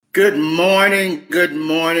Good morning, good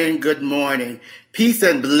morning, good morning. Peace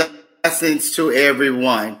and blessings to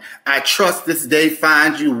everyone. I trust this day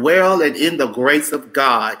finds you well and in the grace of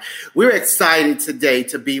God. We're excited today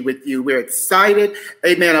to be with you. We're excited,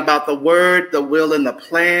 amen, about the word, the will, and the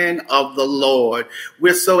plan of the Lord.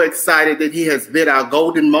 We're so excited that He has bid our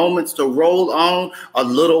golden moments to roll on a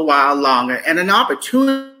little while longer and an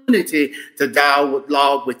opportunity to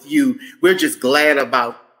dialogue with you. We're just glad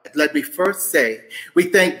about it. Let me first say, we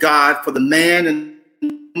thank God for the man and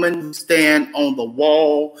woman who stand on the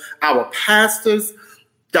wall, our pastors,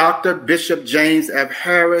 Dr. Bishop James F.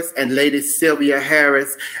 Harris and Lady Sylvia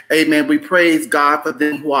Harris. Amen. We praise God for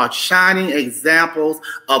them who are shining examples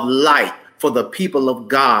of light for the people of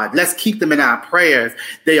God. Let's keep them in our prayers.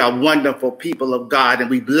 They are wonderful people of God. And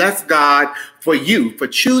we bless God for you, for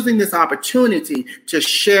choosing this opportunity to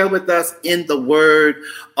share with us in the word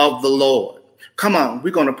of the Lord. Come on, we're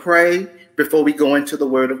going to pray before we go into the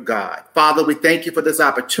word of God. Father, we thank you for this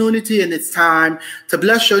opportunity and this time to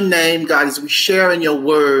bless your name, God, as we share in your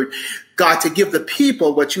word. God, to give the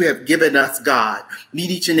people what you have given us, God. Meet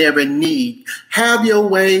each and every need. Have your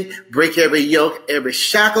way. Break every yoke, every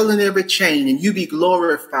shackle, and every chain, and you be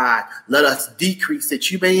glorified. Let us decrease that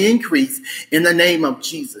you may increase in the name of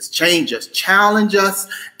Jesus. Change us, challenge us,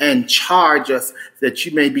 and charge us that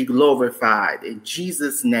you may be glorified. In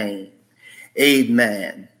Jesus' name.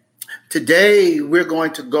 Amen. Today, we're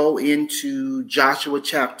going to go into Joshua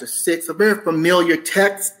chapter 6, a very familiar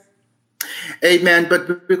text. Amen.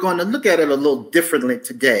 But we're going to look at it a little differently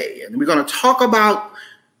today. And we're going to talk about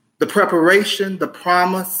the preparation, the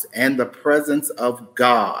promise, and the presence of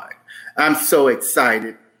God. I'm so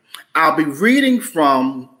excited. I'll be reading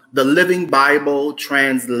from the Living Bible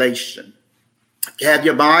translation. If you have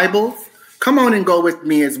your Bibles, come on and go with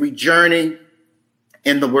me as we journey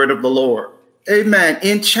in the word of the Lord. Amen.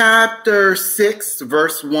 In chapter 6,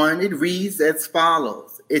 verse 1, it reads as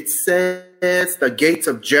follows. It says, the gates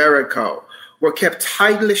of Jericho were kept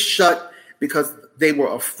tightly shut because they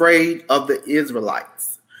were afraid of the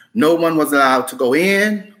Israelites. No one was allowed to go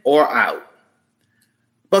in or out.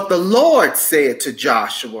 But the Lord said to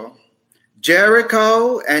Joshua,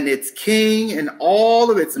 Jericho and its king and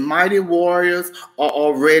all of its mighty warriors are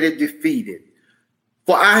already defeated,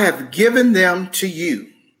 for I have given them to you.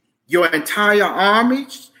 Your entire army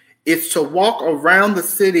is to walk around the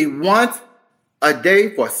city once a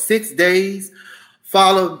day for 6 days,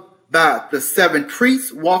 followed by the 7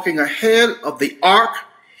 priests walking ahead of the ark,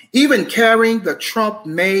 even carrying the trump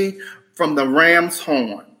made from the ram's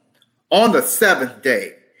horn. On the 7th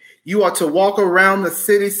day, you are to walk around the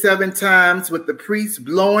city 7 times with the priests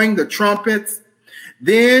blowing the trumpets.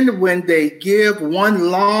 Then when they give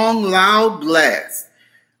one long, loud blast,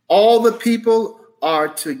 all the people are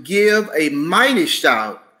to give a mighty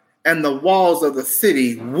shout, and the walls of the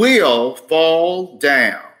city will fall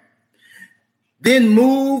down. Then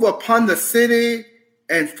move upon the city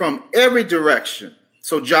and from every direction.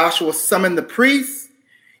 So Joshua summoned the priests,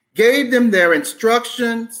 gave them their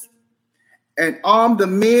instructions, and armed the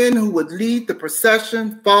men who would lead the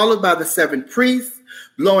procession, followed by the 7 priests,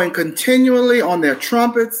 blowing continually on their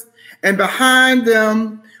trumpets, and behind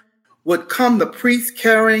them would come the priests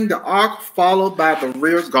carrying the ark, followed by the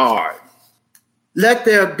rear guard. Let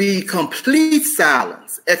there be complete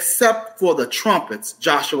silence except for the trumpets,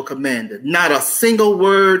 Joshua commanded. Not a single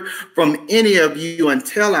word from any of you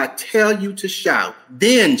until I tell you to shout.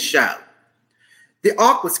 Then shout. The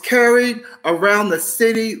ark was carried around the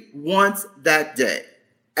city once that day.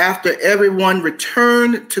 After everyone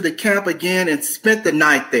returned to the camp again and spent the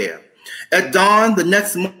night there. At dawn the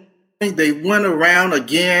next morning, they went around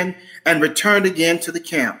again and returned again to the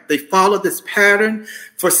camp. They followed this pattern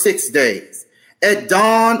for 6 days. At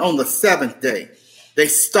dawn on the 7th day, they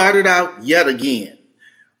started out yet again.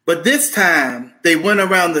 But this time, they went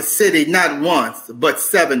around the city not once, but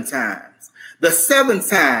 7 times. The 7th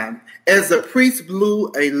time, as the priest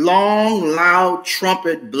blew a long, loud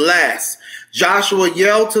trumpet blast, Joshua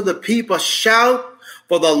yelled to the people, shout,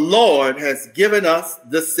 for the Lord has given us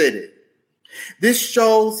the city. This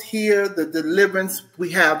shows here the deliverance.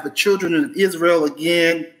 We have the children of Israel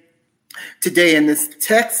again today in this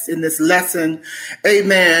text, in this lesson.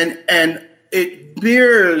 Amen. And it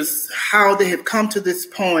mirrors how they have come to this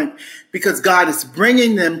point because God is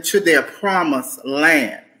bringing them to their promised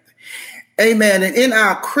land. Amen. And in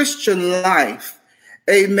our Christian life,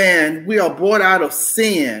 amen, we are brought out of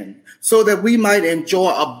sin so that we might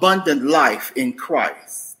enjoy abundant life in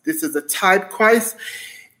Christ. This is a type Christ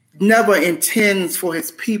never intends for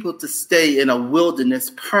his people to stay in a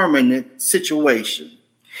wilderness permanent situation.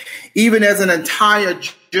 Even as an entire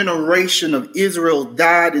generation of Israel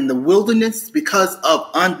died in the wilderness because of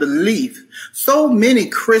unbelief, so many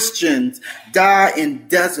Christians die in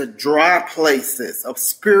desert, dry places of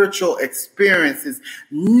spiritual experiences,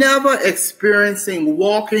 never experiencing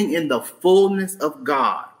walking in the fullness of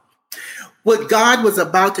God. What God was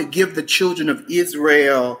about to give the children of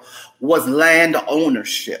Israel was land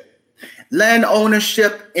ownership. Land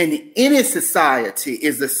ownership in any society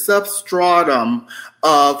is the substratum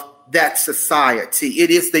of that society. It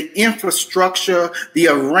is the infrastructure, the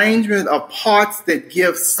arrangement of parts that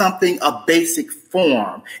give something a basic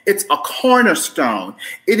form. It's a cornerstone.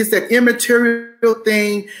 It is that immaterial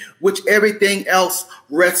thing which everything else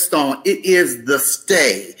rests on. It is the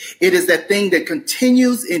stay. It is that thing that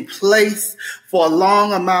continues in place for a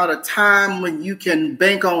long amount of time. When you can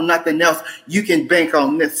bank on nothing else, you can bank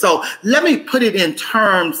on this. So let me put it in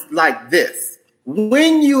terms like this.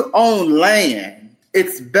 When you own land,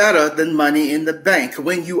 it's better than money in the bank.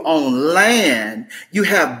 When you own land, you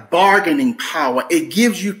have bargaining power. It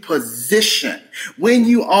gives you position. When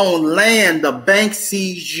you own land, the bank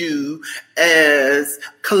sees you as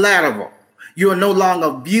collateral. You are no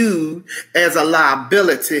longer viewed as a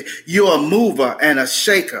liability. You're a mover and a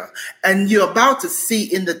shaker. And you're about to see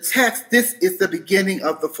in the text, this is the beginning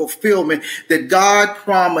of the fulfillment that God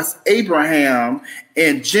promised Abraham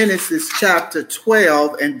in Genesis chapter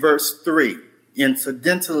 12 and verse 3.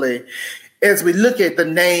 Incidentally, as we look at the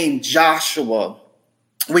name Joshua,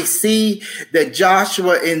 we see that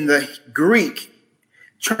Joshua in the Greek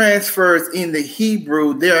transfers in the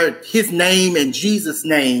Hebrew. His name and Jesus'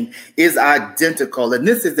 name is identical. And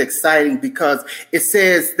this is exciting because it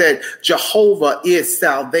says that Jehovah is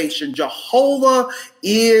salvation. Jehovah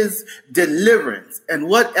is deliverance. And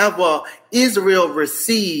whatever Israel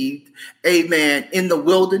received, amen, in the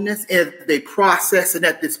wilderness, and they processed it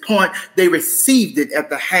at this point, they received it at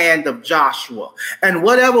the hand of Joshua. And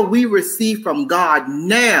whatever we receive from God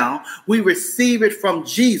now, we receive it from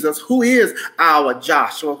Jesus, who is our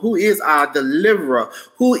Joshua, who is our deliverer,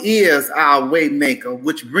 who is our way maker,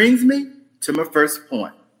 which brings me to my first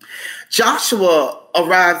point. Joshua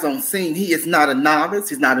arrives on scene. He is not a novice.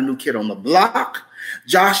 He's not a new kid on the block.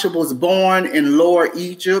 Joshua was born in Lower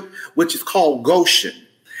Egypt, which is called Goshen.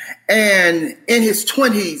 And in his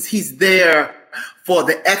 20s, he's there for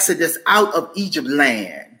the exodus out of Egypt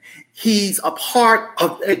land. He's a part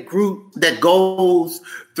of a group that goes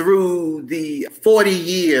through the 40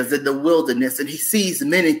 years in the wilderness, and he sees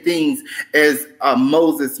many things as a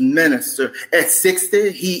Moses minister. At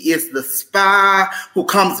 60, he is the spy who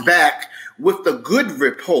comes back with the good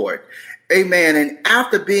report. Amen. And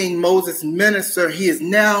after being Moses' minister, he is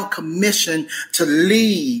now commissioned to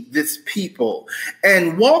lead this people.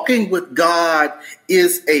 And walking with God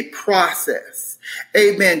is a process.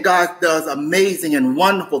 Amen. God does amazing and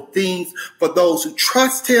wonderful things for those who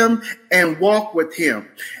trust him and walk with him.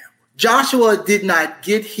 Joshua did not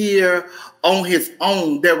get here on his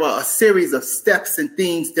own. There were a series of steps and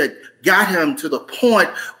things that got him to the point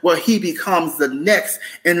where he becomes the next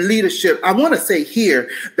in leadership. I want to say here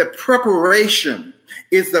that preparation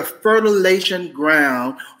is the fertilization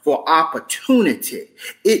ground for opportunity.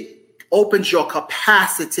 It opens your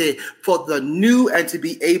capacity for the new and to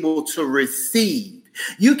be able to receive.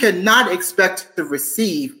 You cannot expect to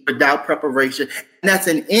receive without preparation. And that's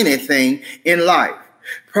in anything in life.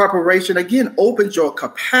 Preparation, again, opens your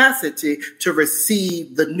capacity to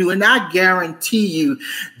receive the new. And I guarantee you,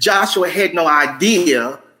 Joshua had no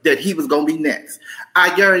idea that he was going to be next.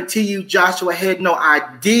 I guarantee you, Joshua had no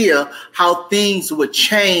idea how things would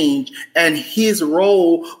change and his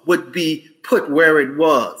role would be put where it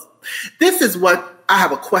was. This is what I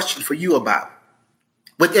have a question for you about.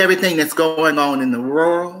 With everything that's going on in the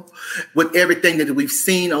world, with everything that we've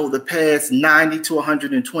seen over the past 90 to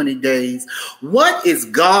 120 days, what is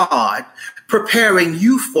God preparing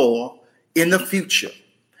you for in the future?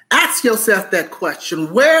 Ask yourself that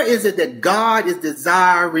question. Where is it that God is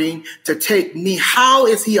desiring to take me? How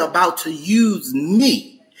is he about to use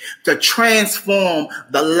me to transform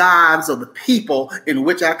the lives of the people in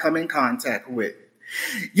which I come in contact with?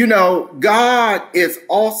 You know, God is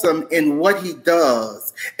awesome in what he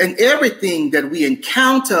does, and everything that we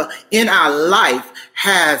encounter in our life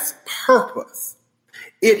has purpose.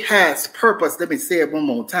 It has purpose. Let me say it one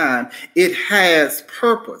more time. It has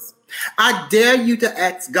purpose. I dare you to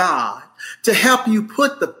ask God to help you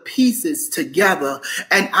put the pieces together,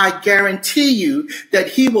 and I guarantee you that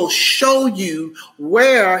he will show you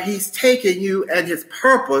where he's taking you and his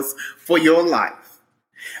purpose for your life.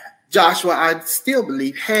 Joshua, I still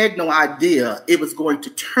believe, had no idea it was going to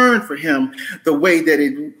turn for him the way that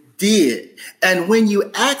it did. And when you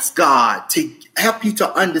ask God to help you to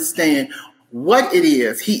understand what it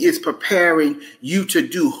is he is preparing you to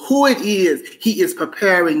do, who it is he is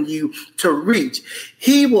preparing you to reach.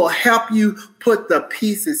 He will help you put the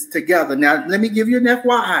pieces together. Now, let me give you an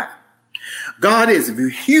FYI. God is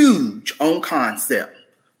huge on concept,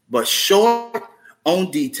 but short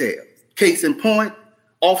on details. Case in point,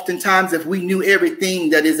 oftentimes if we knew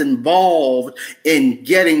everything that is involved in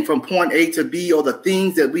getting from point A to B, or the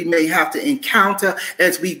things that we may have to encounter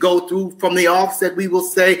as we go through from the offset, we will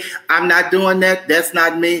say, I'm not doing that. That's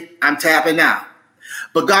not me. I'm tapping out.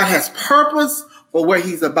 But God has purpose for where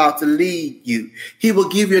he's about to lead you. He will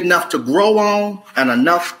give you enough to grow on and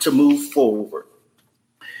enough to move forward.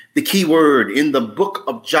 The key word in the book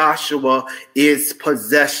of Joshua is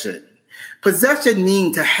possession. Possession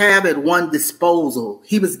means to have at one's disposal.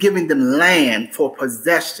 He was giving them land for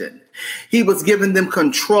possession. He was giving them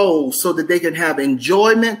control so that they can have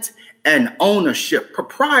enjoyment and ownership,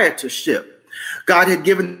 proprietorship. God had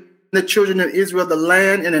given the children of Israel the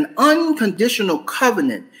land in an unconditional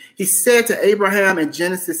covenant. He said to Abraham in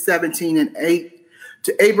Genesis 17:8,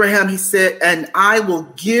 to Abraham, he said, and I will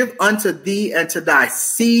give unto thee and to thy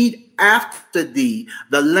seed after thee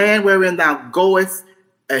the land wherein thou goest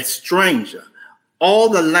a stranger, all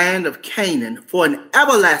the land of Canaan, for an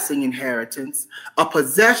everlasting inheritance, a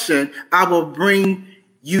possession. I will bring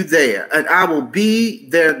you there, and I will be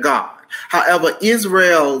their God. However,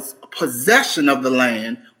 Israel's possession of the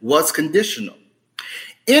land was conditional.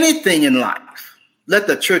 Anything in life, let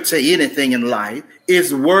the church say anything in life,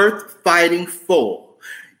 is worth fighting for.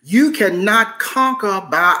 You cannot conquer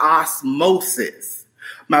by osmosis.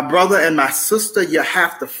 My brother and my sister, you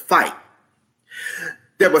have to fight.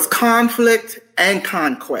 There was conflict and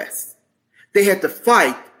conquest. They had to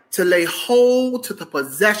fight to lay hold to the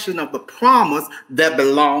possession of the promise that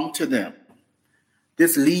belonged to them.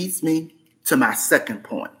 This leads me to my second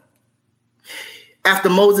point. After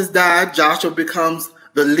Moses died, Joshua becomes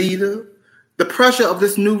the leader. The pressure of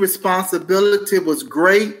this new responsibility was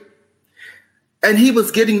great, and he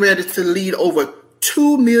was getting ready to lead over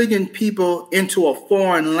 2 million people into a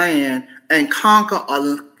foreign land and conquer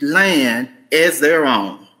a land as their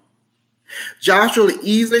own. Joshua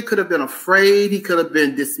easily could have been afraid. He could have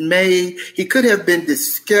been dismayed. He could have been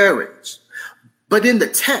discouraged. But in the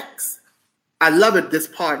text, I love it, this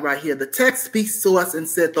part right here. The text speaks to us and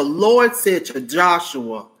said, the Lord said to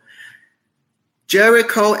Joshua,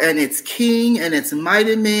 Jericho and its king and its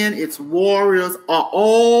mighty men, its warriors are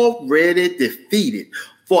already defeated,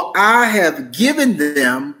 for I have given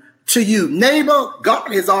them to you. Neighbor,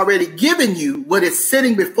 God has already given you what is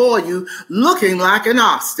sitting before you, looking like an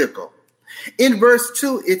obstacle. In verse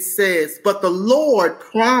 2, it says, but the Lord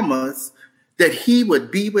promised that he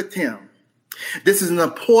would be with him. This is an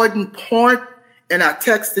important point in our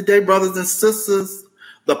text today, brothers and sisters,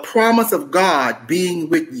 the promise of God being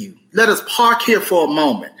with you. Let us park here for a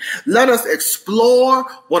moment. Let us explore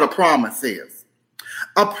what a promise is.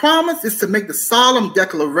 A promise is to make the solemn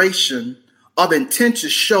declaration of intent to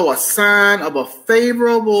show a sign of a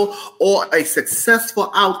favorable or a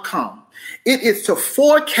successful outcome. It is to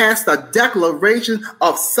forecast a declaration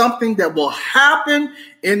of something that will happen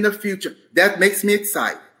in the future. That makes me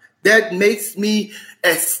excited. That makes me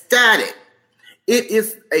ecstatic. It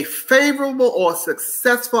is a favorable or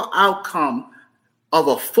successful outcome of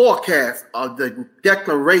a forecast of the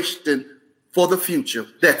declaration for the future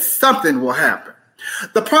that something will happen.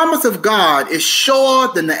 The promise of God is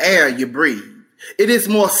surer than the air you breathe. It is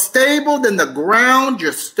more stable than the ground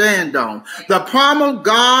you stand on. The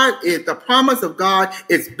promise of God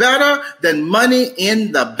is better than money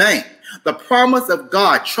in the bank. The promise of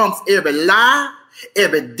God trumps every lie,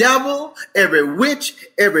 every devil, every witch,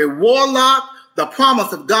 every warlock. The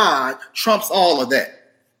promise of God trumps all of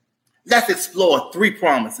that. Let's explore 3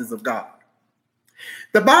 promises of God.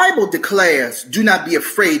 The Bible declares, do not be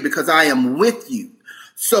afraid because I am with you.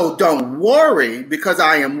 So don't worry because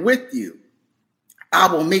I am with you.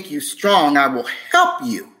 I will make you strong. I will help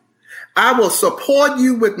you. I will support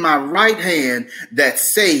you with my right hand that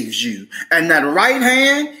saves you. And that right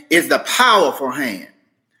hand is the powerful hand.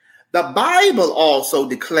 The Bible also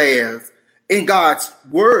declares in God's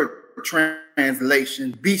word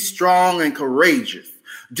translation, be strong and courageous.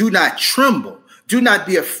 Do not tremble. Do not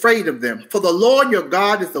be afraid of them. For the Lord your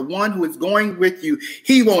God is the one who is going with you.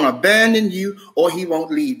 He won't abandon you or he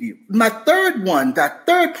won't leave you. My that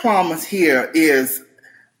third promise here is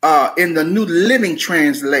in the New Living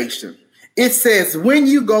Translation. It says, when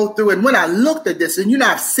you go through, and when I looked at this, and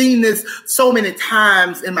I've seen this so many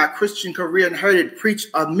times in my Christian career and heard it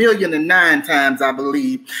preached 1,000,009 times, I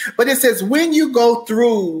believe. But it says, when you go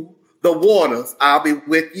through the waters, I'll be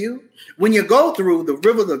with you. When you go through the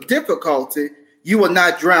rivers of difficulty, you will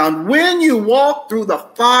not drown. When you walk through the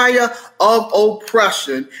fire of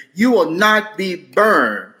oppression, you will not be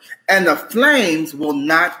burned, and the flames will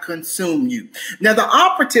not consume you. Now, the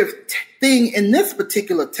operative thing in this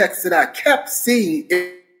particular text that I kept seeing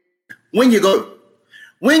is when you go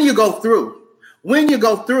through,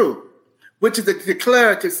 which is a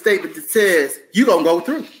declarative statement that says you're going to go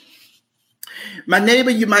through. My neighbor,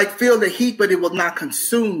 you might feel the heat, but it will not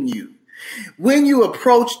consume you. When you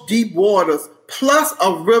approach deep waters, plus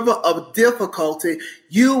a river of difficulty,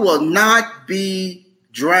 you will not be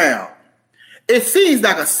drowned. It seems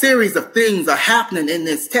like a series of things are happening in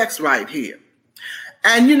this text right here.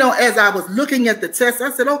 And, as I was looking at the text,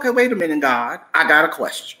 I said, okay, wait a minute, God, I got a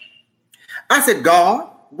question. I said, God,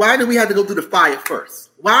 why do we have to go through the fire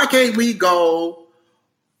first? Why can't we go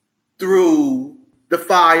through the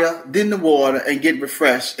fire, then the water, and get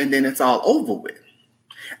refreshed, and then it's all over with?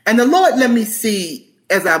 And the Lord let me see,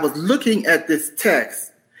 as I was looking at this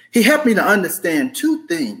text, he helped me to understand two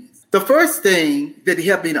things. The first thing that he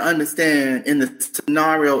helped me to understand in the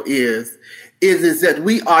scenario is that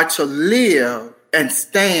we are to live and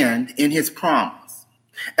stand in his promise.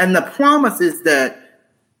 And the promise is that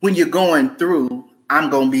when you're going through, I'm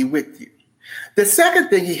going to be with you. The second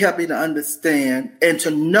thing he helped me to understand and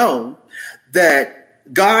to know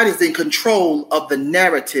that God is in control of the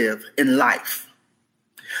narrative in life.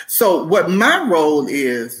 So what my role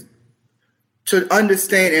is to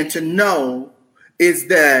understand and to know is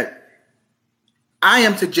that I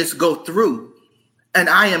am to just go through, and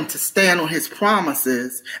I am to stand on his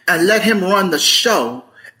promises and let him run the show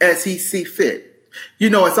as he see fit.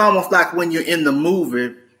 It's almost like when you're in the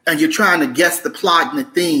movie and you're trying to guess the plot and the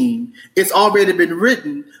theme. It's already been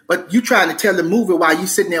written, but you're trying to tell the movie while you're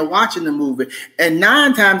sitting there watching the movie. And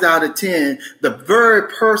 9 times out of 10, the very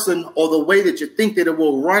person or the way that you think that it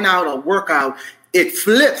will run out or work out, it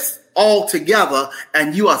flips altogether,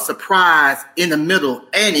 and you are surprised in the middle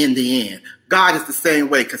and in the end. God is the same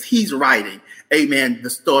way because he's writing, amen, the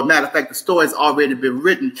story. Matter of fact, the story has already been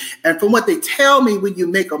written. And from what they tell me, when you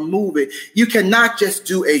make a movie, you cannot just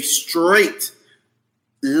do a straight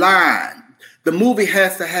line. The movie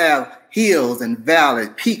has to have hills and valleys,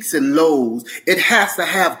 peaks and lows. It has to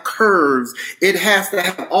have curves. It has to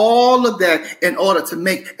have all of that in order to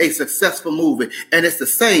make a successful movie. And it's the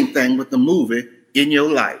same thing with the movie in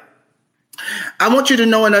your life. I want you to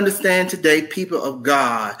know and understand today, people of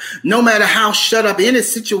God, no matter how shut up any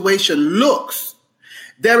situation looks,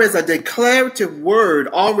 there is a declarative word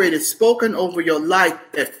already spoken over your life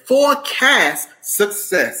that forecasts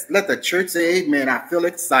success. Let the church say amen. I feel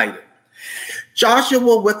excited.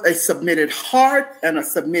 Joshua, with a submitted heart and a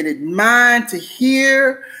submitted mind to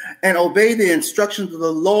hear and obey the instructions of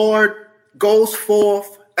the Lord, goes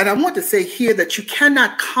forth. And I want to say here that you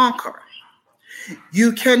cannot conquer.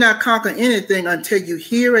 You cannot conquer anything until you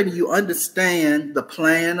hear and you understand the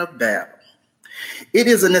plan of battle. It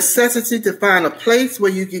is a necessity to find a place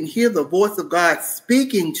where you can hear the voice of God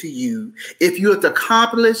speaking to you if you are to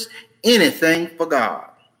accomplish anything for God.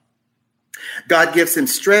 God gives him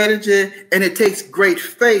strategy, and it takes great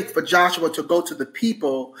faith for Joshua to go to the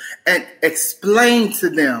people and explain to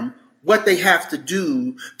them what they have to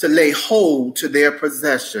do to lay hold to their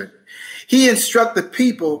possession. He instructs the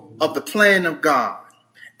people of the plan of God.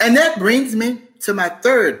 And that brings me to my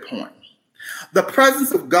third point. The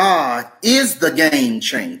presence of God is the game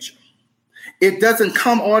changer. It doesn't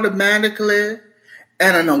come automatically,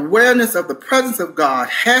 and an awareness of the presence of God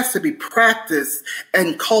has to be practiced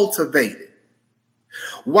and cultivated.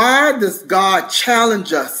 Why does God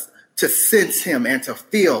challenge us to sense him and to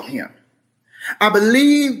feel him? I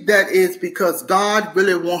believe that is because God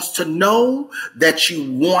really wants to know that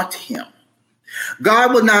you want him.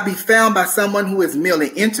 God will not be found by someone who is merely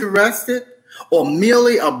interested or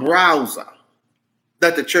merely a browser.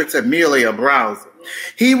 Let the church say merely a browser.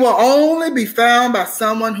 He will only be found by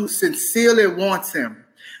someone who sincerely wants him.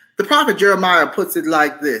 The prophet Jeremiah puts it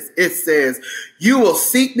like this. It says, you will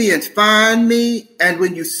seek me and find me, and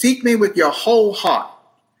when you seek me with your whole heart,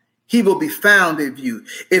 he will be found of you.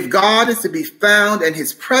 If God is to be found and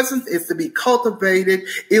his presence is to be cultivated,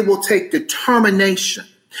 it will take determination.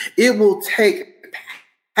 It will take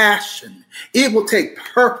passion. It will take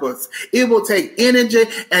purpose. It will take energy,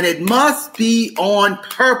 and it must be on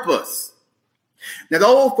purpose. Now, the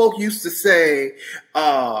old folk used to say,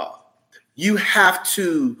 you have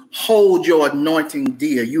to hold your anointing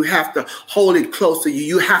dear. You have to hold it close to you.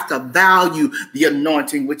 You have to value the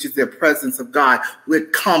anointing, which is the presence of God, when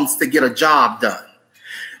it comes to get a job done.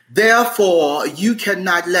 Therefore, you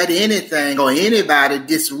cannot let anything or anybody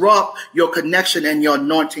disrupt your connection and your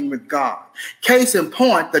anointing with God. Case in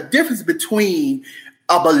point, the difference between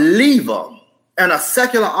a believer and a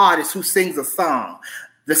secular artist who sings a song.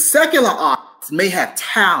 The secular artist may have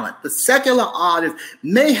talent. The secular artist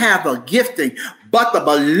may have a gifting, but the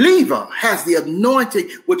believer has the anointing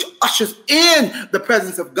which ushers in the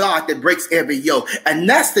presence of God that breaks every yoke. And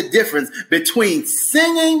that's the difference between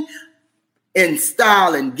singing in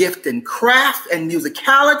style and gift and craft and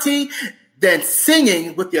musicality than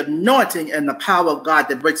singing with the anointing and the power of God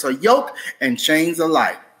that breaks a yoke and chains a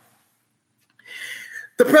life.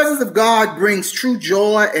 The presence of God brings true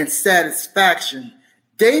joy and satisfaction.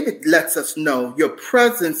 David lets us know, your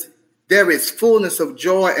presence, there is fullness of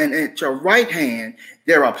joy, and at your right hand,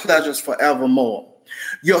 there are pleasures forevermore.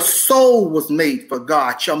 Your soul was made for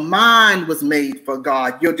God. Your mind was made for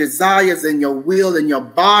God. Your desires and your will and your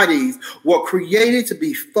bodies were created to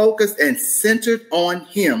be focused and centered on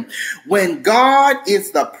Him. When God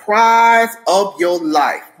is the prize of your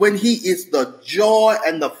life, when He is the joy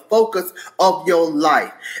and the focus of your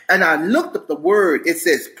life. And I looked up the word, it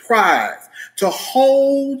says prize, to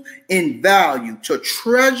hold in value, to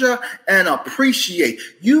treasure and appreciate.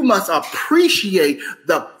 You must appreciate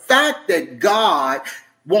the fact that God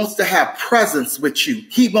wants to have presence with you.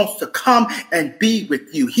 He wants to come and be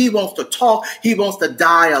with you. He wants to talk. He wants to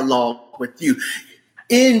dialogue with you.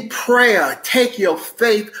 In prayer, take your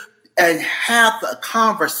faith and have a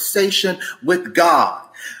conversation with God.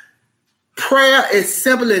 Prayer is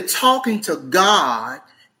simply talking to God,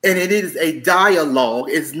 and it is a dialogue.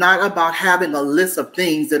 It's not about having a list of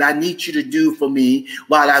things that I need you to do for me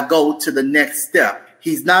while I go to the next step.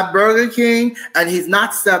 He's not Burger King and he's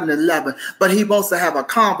not 7-Eleven, but he wants to have a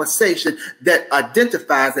conversation that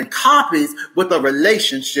identifies and copies with a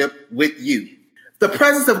relationship with you. The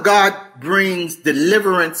presence of God brings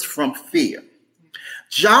deliverance from fear.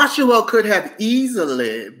 Joshua could have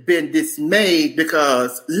easily been dismayed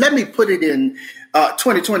because, let me put it in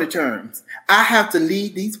 2020 terms, I have to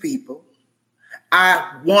lead these people.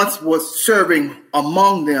 I once was serving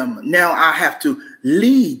among them. Now I have to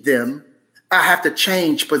lead them. I have to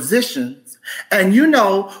change positions. And you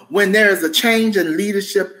know, when there is a change in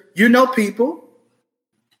leadership, you know, people,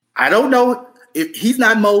 I don't know if he's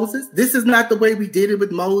not Moses. This is not the way we did it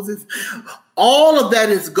with Moses. All of that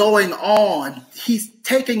is going on. He's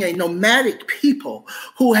taking a nomadic people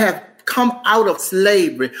who have come out of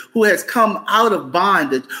slavery, who has come out of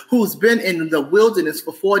bondage, who's been in the wilderness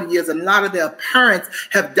for 40 years, and a lot of their parents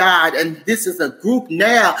have died. And this is a group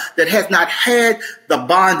now that has not had the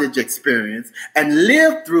bondage experience and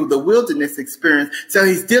lived through the wilderness experience. So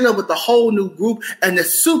he's dealing with a whole new group, and the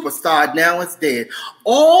superstar now is dead.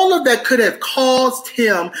 All of that could have caused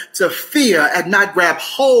him to fear and not grab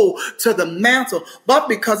hold to the mantle, but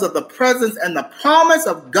because of the presence and the promise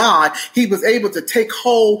of God, he was able to take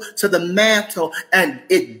hold to the mantle, and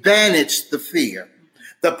it banished the fear.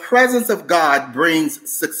 The presence of God brings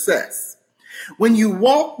success. When you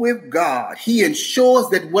walk with God, he ensures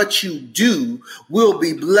that what you do will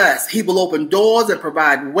be blessed. He will open doors and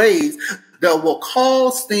provide ways that will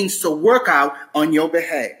cause things to work out on your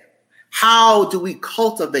behalf. How do we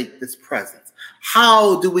cultivate this presence?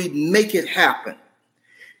 How do we make it happen?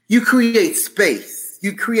 You create space,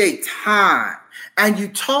 you create time, and you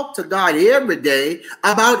talk to God every day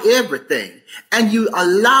about everything, and you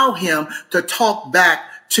allow him to talk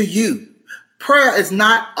back to you. Prayer is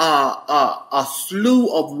not a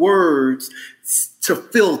slew of words to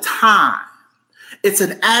fill time. It's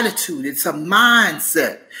an attitude. It's a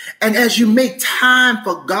mindset. And as you make time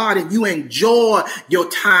for God and you enjoy your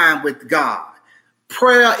time with God,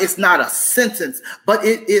 prayer is not a sentence, but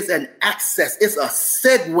it is an access. It's a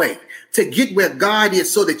segue to get where God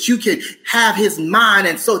is so that you can have his mind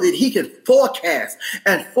and so that he can forecast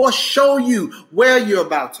and show you where you're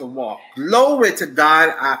about to walk. Glory to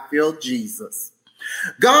God, I feel Jesus.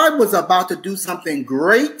 God was about to do something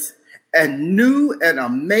great and new and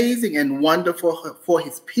amazing and wonderful for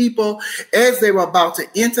his people as they were about to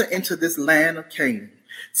enter into this land of Canaan.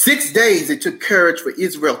 6 days it took courage for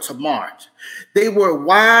Israel to march. They were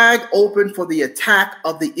wide open for the attack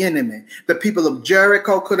of the enemy. The people of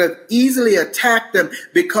Jericho could have easily attacked them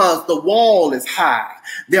because the wall is high.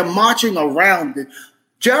 They're marching around it.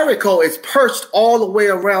 Jericho is perched all the way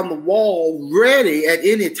around the wall, ready at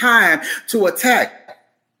any time to attack.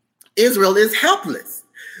 Israel is helpless.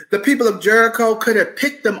 The people of Jericho could have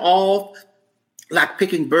picked them off like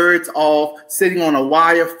picking birds off, sitting on a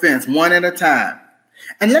wire fence, one at a time.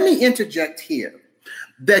 And let me interject here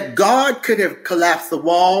that God could have collapsed the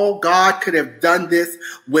wall. God could have done this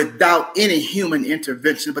without any human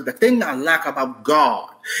intervention. But the thing I like about God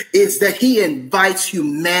is that he invites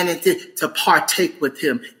humanity to partake with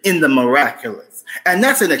him in the miraculous. And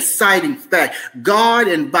that's an exciting fact. God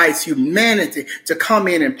invites humanity to come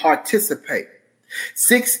in and participate.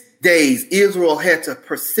 6 days, Israel had to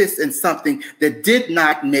persist in something that did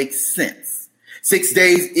not make sense. 6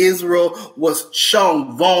 days, Israel was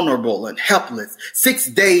shown vulnerable and helpless. 6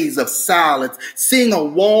 days of silence, seeing a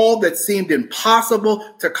wall that seemed impossible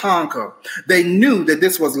to conquer. They knew that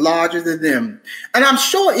this was larger than them. And I'm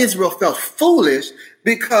sure Israel felt foolish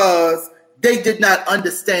because they did not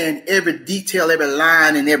understand every detail, every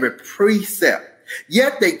line, and every precept.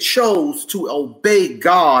 Yet they chose to obey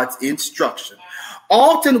God's instruction.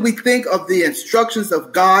 Often we think of the instructions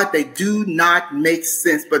of God, they do not make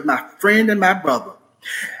sense. But my friend and my brother,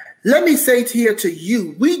 let me say here to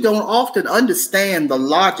you, we don't often understand the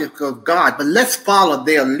logic of God, but let's follow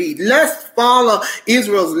their lead. Let's follow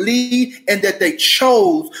Israel's lead, and that they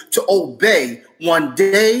chose to obey one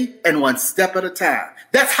day and one step at a time.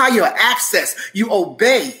 That's how you access. You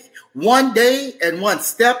obey one day and one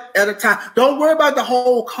step at a time. Don't worry about the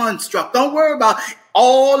whole construct. Don't worry about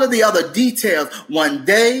all of the other details. One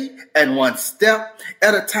day and one step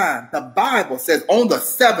at a time. The Bible says on the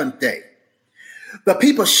seventh day, the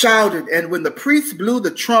people shouted, and when the priests blew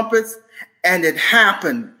the trumpets, and it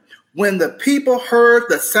happened, when the people heard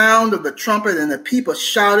the sound of the trumpet and the people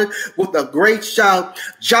shouted with a great shout,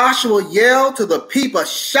 Joshua yelled to the people,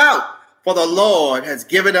 shout, for the Lord has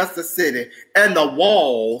given us the city, and the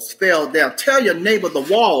walls fell down. Tell your neighbor the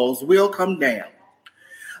walls will come down.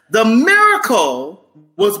 The miracle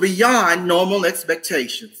was beyond normal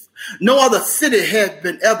expectations. No other city had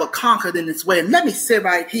been ever conquered in this way. And let me say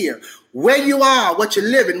right here, where you are, what you're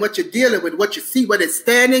living, what you're dealing with, what you see, what is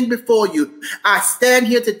standing before you, I stand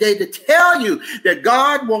here today to tell you that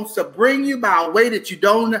God wants to bring you by a way that you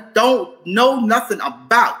don't know nothing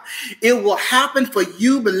about. It will happen for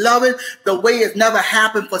you, beloved, the way it's never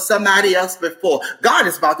happened for somebody else before. God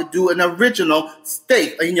is about to do an original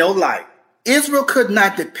state in your life. Israel could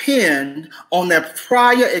not depend on their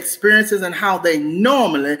prior experiences and how they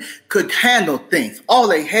normally could handle things. All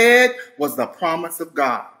they had was the promise of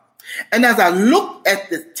God. And as I look at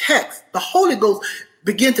this text, the Holy Ghost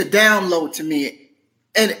began to download to me.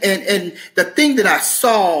 And the thing that I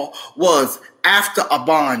saw was after a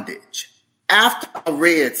bondage, after a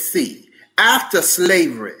Red Sea, after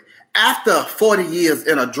slavery, after 40 years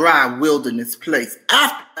in a dry wilderness place,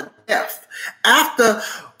 after death, after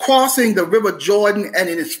crossing the river Jordan and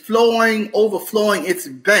it is overflowing its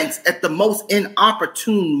banks at the most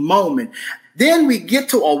inopportune moment. Then we get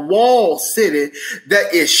to a walled city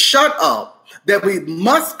that is shut up, that we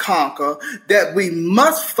must conquer, that we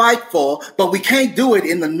must fight for, but we can't do it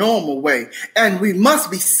in the normal way. And we must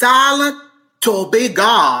be silent to obey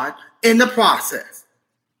God in the process.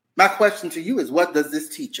 My question to you is, what does this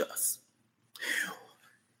teach us?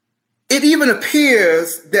 It even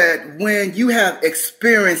appears that when you have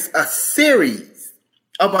experienced a series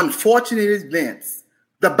of unfortunate events,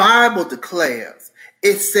 the Bible declares,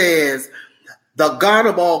 it says, the God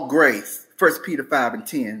of all grace, 1 Peter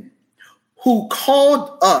 5:10, who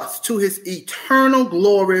called us to his eternal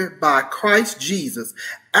glory by Christ Jesus,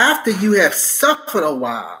 after you have suffered a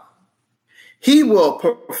while, he will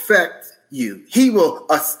perfect you. He will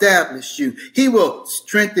establish you. He will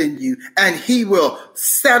strengthen you, and he will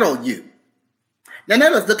settle you. Now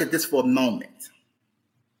let us look at this for a moment.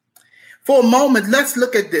 For a moment, let's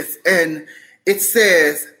look at this. And it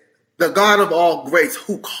says, the God of all grace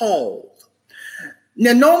who called.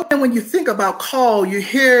 Now, normally when you think about call, you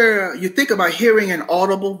think about hearing an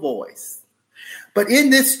audible voice. But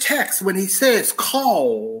in this text, when he says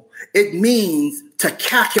call, it means to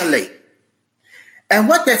calculate. And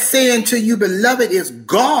what that's saying to you, beloved, is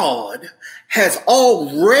God has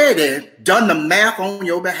already done the math on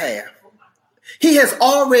your behalf. He has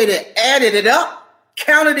already added it up,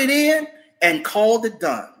 counted it in, and called it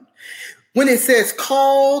done. When it says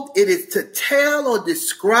called, it is to tell or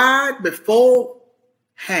describe beforehand.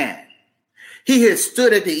 He has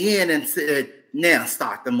stood at the end and said, now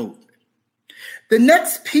start the movement. The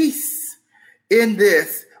next piece in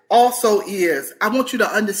this also is, I want you to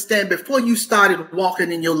understand, before you started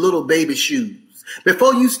walking in your little baby shoes,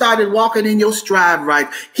 before you started walking in your stride right,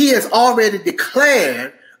 he has already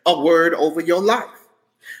declared a word over your life.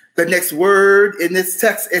 The next word in this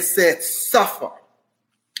text, it said suffer.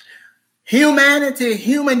 Humanity,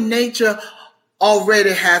 human nature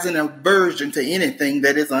already has an aversion to anything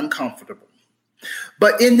that is uncomfortable.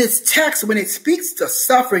 But in this text, when it speaks to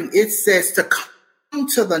suffering, it says to come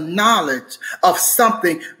to the knowledge of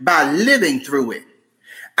something by living through it.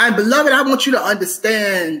 And beloved, I want you to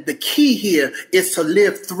understand the key here is to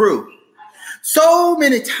live through. So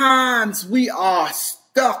many times we are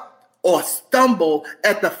stuck or stumble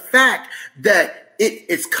at the fact that it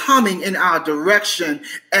is coming in our direction,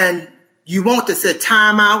 and You want to say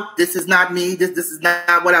time out. This is not me. This is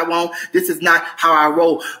not what I want. This is not how I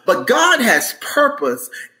roll. But God has purpose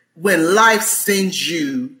when life sends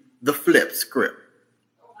you the flip script.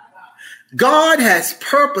 God has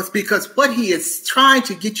purpose because what he is trying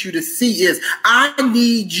to get you to see is, I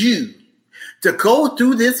need you to go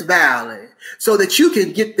through this valley so that you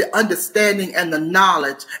can get the understanding and the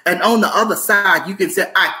knowledge. And on the other side, you can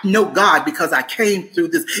say, I know God because I came through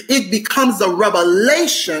this. It becomes a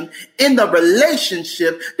revelation in the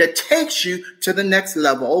relationship that takes you to the next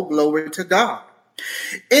level. Oh, glory to God.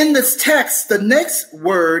 In this text, the next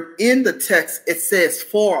word in the text, it says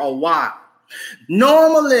for a while.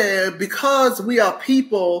 Normally, because we are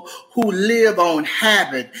people who live on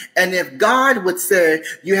habit, and if God would say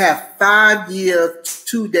you have 5 years,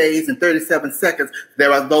 2 days, and 37 seconds,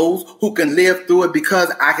 there are those who can live through it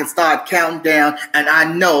because I can start counting down, and I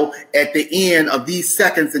know at the end of these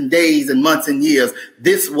seconds and days and months and years,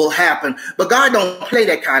 this will happen. But God don't play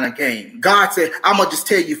that kind of game. God said, I'm going to just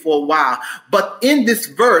tell you for a while. But in this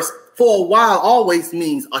verse, for a while always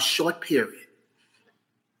means a short period.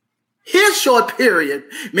 His short period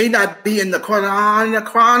may not be in the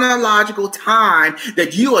chronological time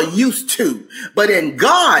that you are used to, but in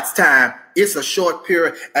God's time, it's a short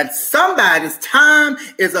period. And somebody's time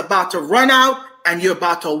is about to run out and you're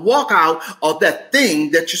about to walk out of that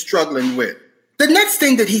thing that you're struggling with. The next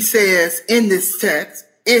thing that he says in this text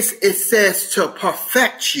is it says to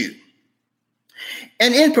perfect you.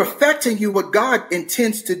 And in perfecting you, what God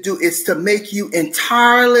intends to do is to make you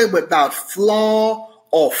entirely without flaw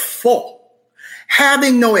or fault,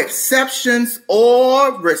 having no exceptions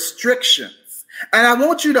or restrictions. And I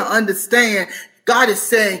want you to understand, God is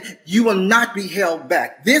saying you will not be held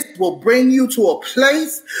back. This will bring you to a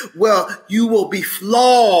place where you will be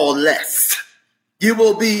flawless. You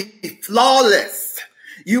will be flawless.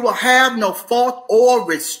 You will have no fault or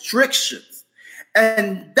restrictions.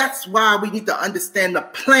 And that's why we need to understand the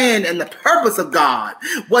plan and the purpose of God,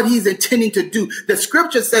 what he's intending to do. The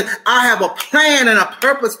scripture says, I have a plan and a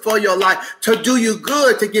purpose for your life to do you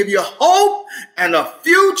good, to give you hope and a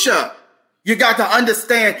future. You got to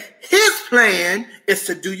understand his plan is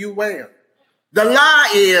to do you well. The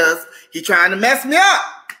lie is he's trying to mess me up.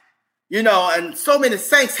 You know, and so many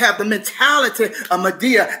saints have the mentality of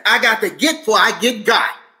Medea. I got to get before I get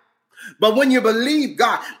God. But when you believe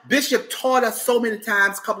God, Bishop taught us so many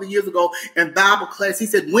times a couple of years ago in Bible class, he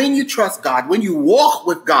said, when you trust God, when you walk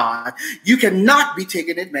with God, you cannot be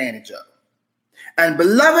taken advantage of. And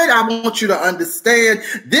beloved, I want you to understand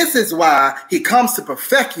this is why he comes to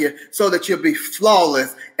perfect you so that you'll be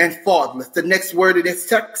flawless and faultless. The next word in this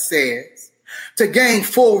text says to gain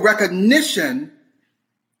full recognition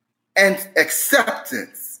and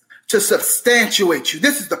acceptance. To substantiate you.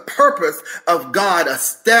 This is the purpose of God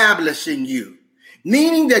establishing you,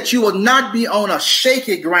 meaning that you will not be on a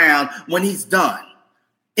shaky ground when he's done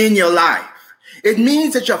in your life. It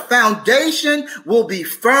means that your foundation will be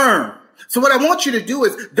firm. So what I want you to do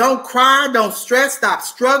is don't cry, don't stress, stop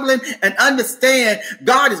struggling, and understand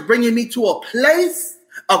God is bringing me to a place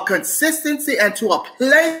of consistency and to a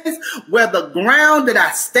place where the ground that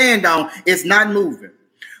I stand on is not moving.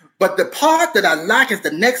 But the part that I like is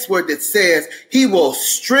the next word that says he will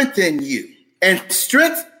strengthen you. And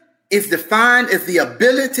strength is defined as the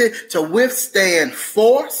ability to withstand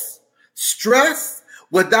force, stress,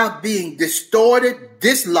 without being distorted,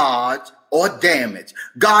 dislodged, or damaged.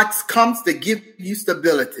 God comes to give you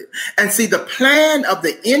stability. And see, the plan of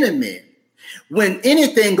the enemy, when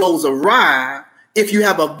anything goes awry, if you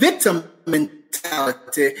have a victim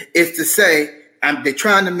mentality, is to say, they're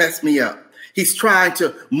trying to mess me up. He's trying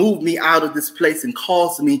to move me out of this place and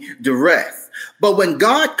cause me duress. But when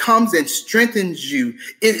God comes and strengthens you,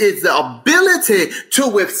 it is the ability to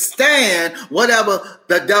withstand whatever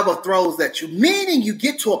the devil throws at you. Meaning you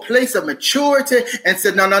get to a place of maturity and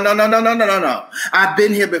say, no. I've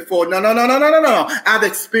been here before. No. I've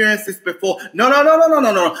experienced this before. No.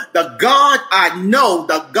 The God I know,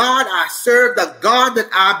 the God I serve, the God that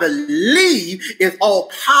I believe is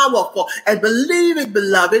all powerful. And believe it,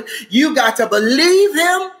 beloved, you got to believe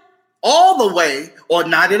him all the way or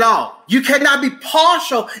not at all. You cannot be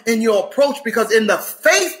partial in your approach, because in the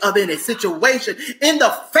face of any situation, in the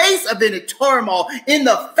face of any turmoil, in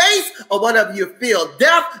the face of whatever you feel,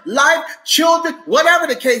 death, life, children, whatever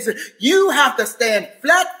the case is, you have to stand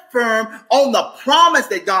flat firm on the promise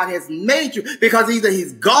that God has made you, because either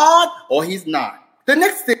he's God or he's not. The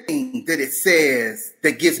next thing that it says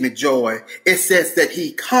that gives me joy, it says that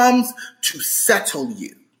he comes to settle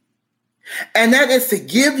you. And that is to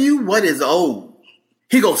give you what is owed.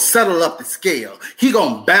 He gonna settle up the scale. He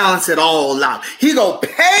gonna balance it all out. He gonna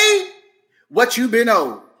pay what you've been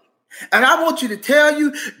owed. And I want you to tell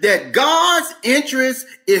you that God's interest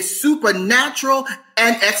is supernatural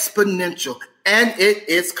and exponential, and it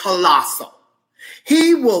is colossal.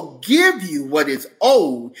 He will give you what is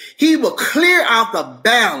owed. He will clear out the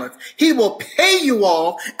balance. He will pay you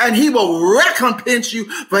off, and he will recompense you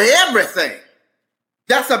for everything.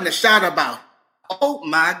 That's something to shout about. Oh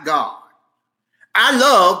my God. I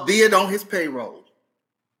love being on his payroll.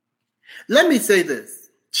 Let me say this.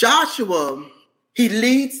 Joshua, he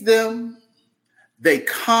leads them. They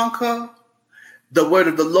conquer. The word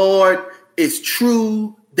of the Lord is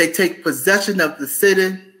true. They take possession of the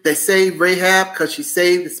city. They save Rahab because she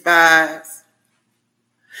saved the spies.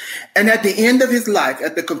 And at the end of his life,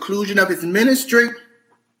 at the conclusion of his ministry,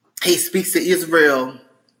 he speaks to Israel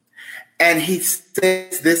and he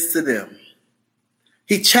says this to them.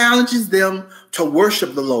 He challenges them to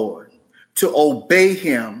worship the Lord, to obey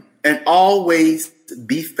him, and always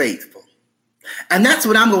be faithful. And that's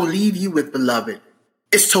what I'm going to leave you with, beloved,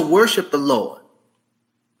 is to worship the Lord.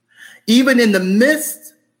 Even in the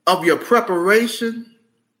midst of your preparation,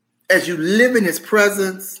 as you live in his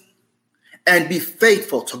presence, and be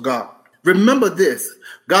faithful to God. Remember this,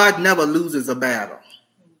 God never loses a battle.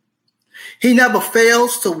 He never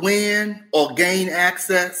fails to win or gain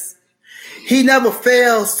access. He never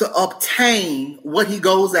fails to obtain what he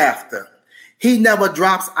goes after. He never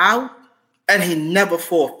drops out and he never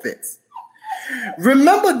forfeits.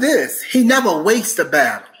 Remember this, he never wastes a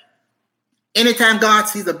battle. Anytime God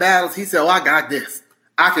sees a battle, he says, oh, I got this.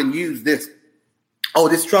 I can use this. Oh,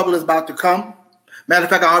 this trouble is about to come. Matter of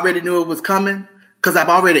fact, I already knew it was coming because I've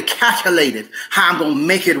already calculated how I'm going to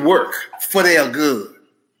make it work for their good.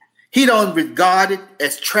 He don't regard it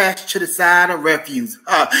as trash to the side or refuse.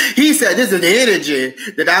 He said, this is the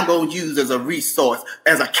energy that I'm going to use as a resource,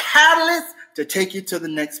 as a catalyst to take you to the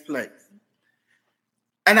next place.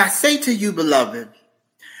 And I say to you, beloved,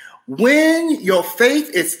 when your faith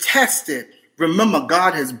is tested, remember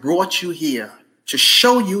God has brought you here to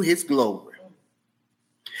show you his glory.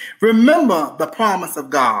 Remember the promise of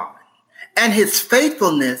God and his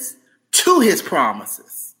faithfulness to his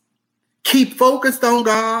promises. Keep focused on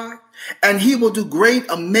God, and he will do great,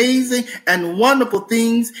 amazing, and wonderful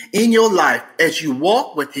things in your life as you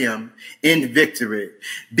walk with him in victory.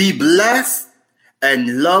 Be blessed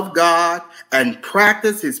and love God and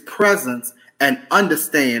practice his presence and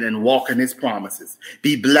understand and walk in his promises.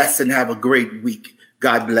 Be blessed and have a great week.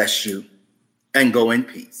 God bless you, and go in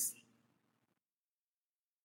peace.